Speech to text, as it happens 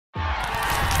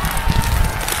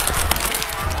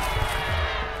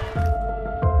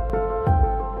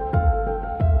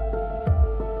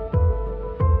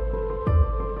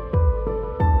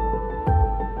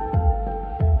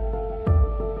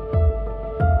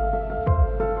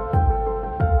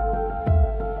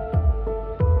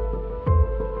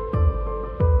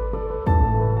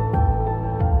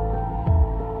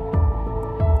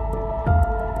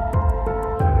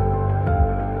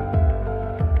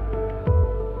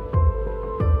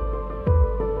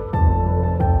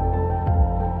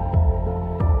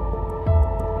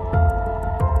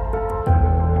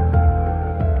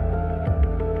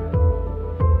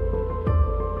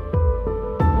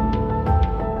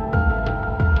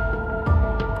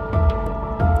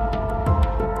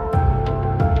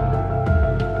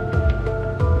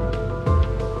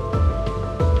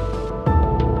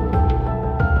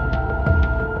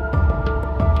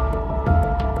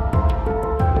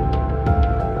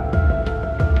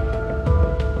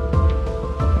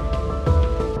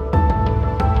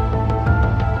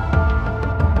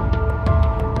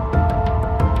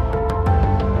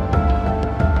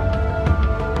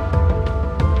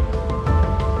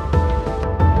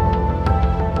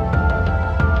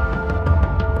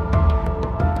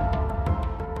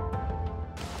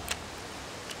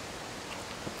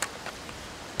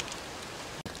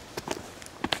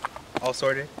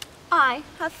sorted? I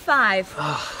have 5.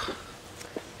 Oh.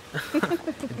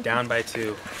 Down by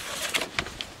 2.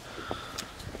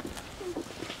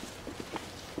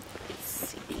 Let's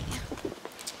see.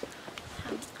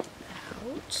 How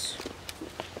about...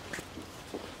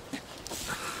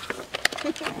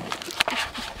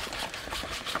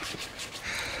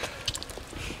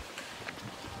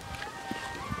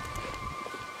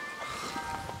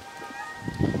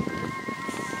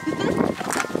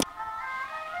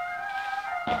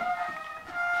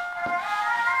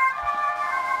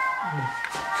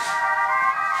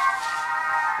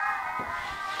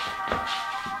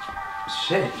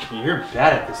 Shit, you're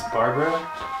bad at this, Barbara.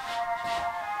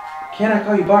 Can I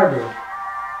call you Barbara?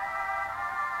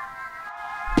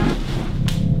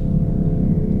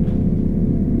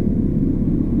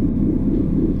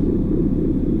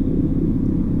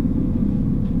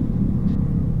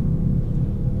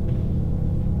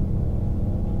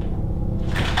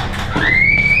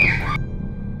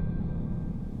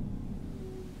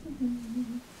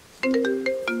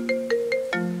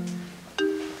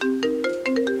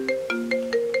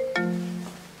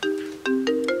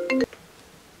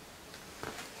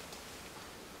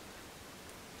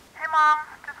 Mom,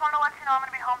 just want to let you know I'm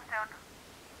going to be home soon.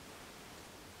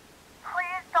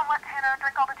 Please don't let Tanner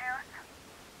drink all the juice.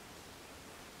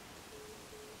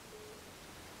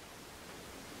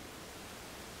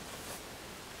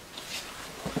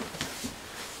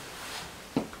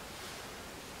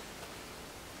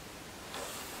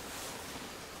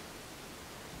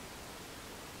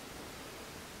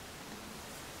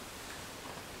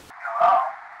 Hello?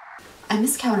 I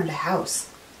miscounted a house.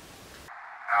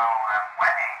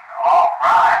 Alright.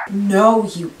 No,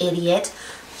 you idiot.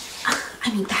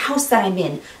 I mean, the house that I'm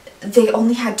in, they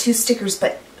only had 2 stickers,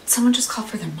 but someone just called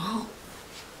for their mom. Oh,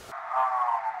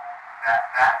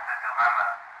 that's the dilemma.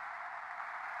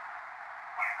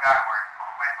 We've got to work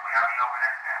quickly. I'll be over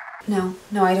there soon.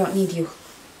 No, I don't need you.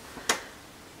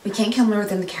 We can't kill more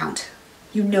within the count.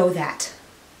 You know that.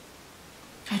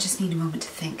 I just need a moment to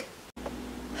think.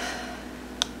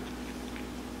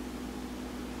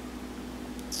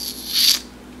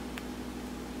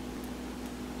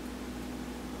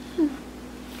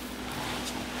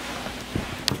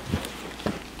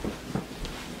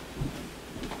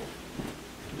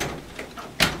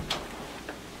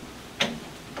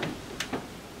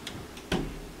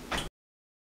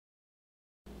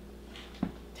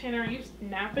 Tanner, are you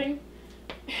napping?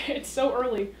 It's so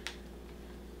early.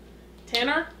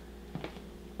 Tanner?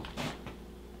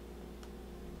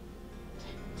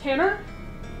 Tanner?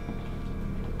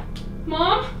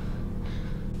 Mom?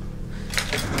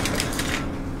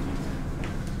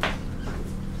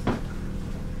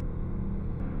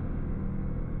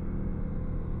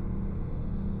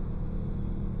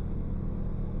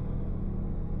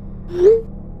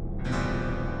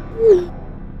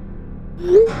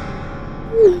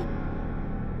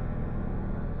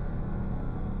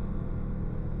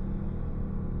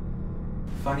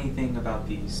 Funny thing about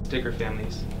these sticker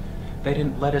families, they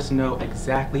didn't let us know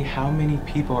exactly how many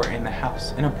people are in the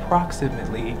house and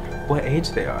approximately what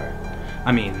age they are.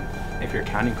 I mean, if you're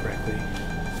counting correctly.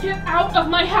 Get out of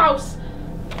my house!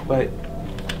 But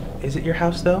is it your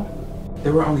house though?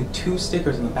 There were only 2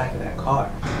 stickers in the back of that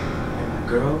car, and the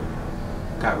girl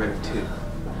got rid of 2.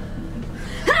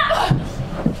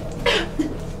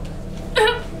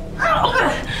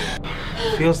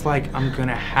 Feels like I'm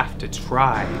gonna have to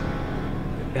try.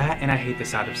 That and I hate the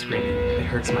sound of screaming. It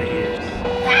hurts my ears.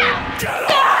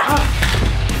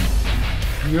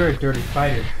 You're a dirty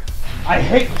fighter. I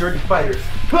hate dirty fighters.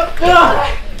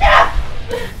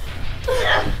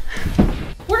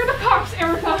 Where are the cops,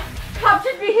 Erica? Cops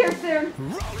should be here soon.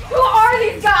 Who are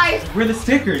these guys? We're the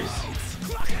stickers.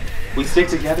 We stick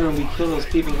together and we kill those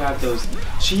people who have those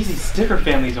cheesy sticker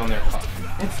families on their car.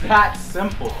 It's that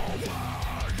simple.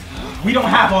 We don't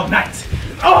have all night.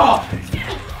 Oh!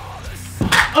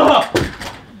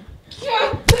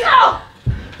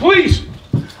 Please!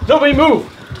 Nobody move!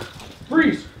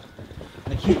 Freeze!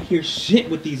 I can't hear shit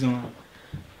with these on.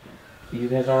 You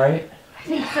guys alright? I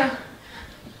think so.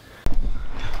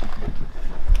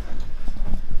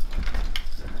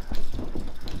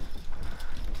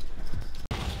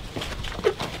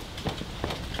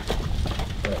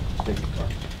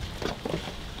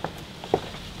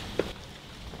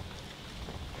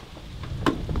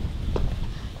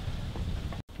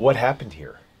 What happened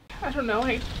here? I don't know.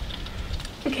 I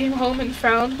came home and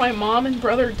found my mom and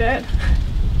brother dead.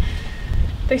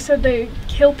 They said they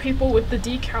kill people with the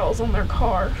decals on their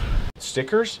car.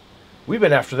 Stickers? We've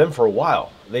been after them for a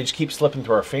while. They just keep slipping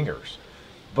through our fingers.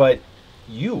 But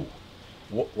you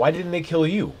Why didn't they kill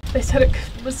you? They said it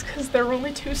was because there were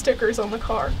only 2 stickers on the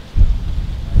car.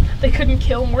 They couldn't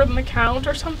kill more than the count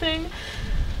or something.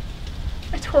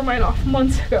 I tore mine off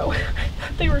months ago.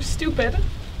 They were stupid.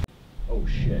 Oh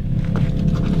shit.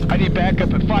 I need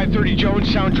backup at 530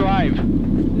 Jonestown Drive.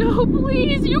 No,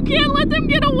 please, you can't let them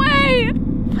get away!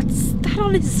 What's that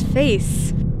on his face?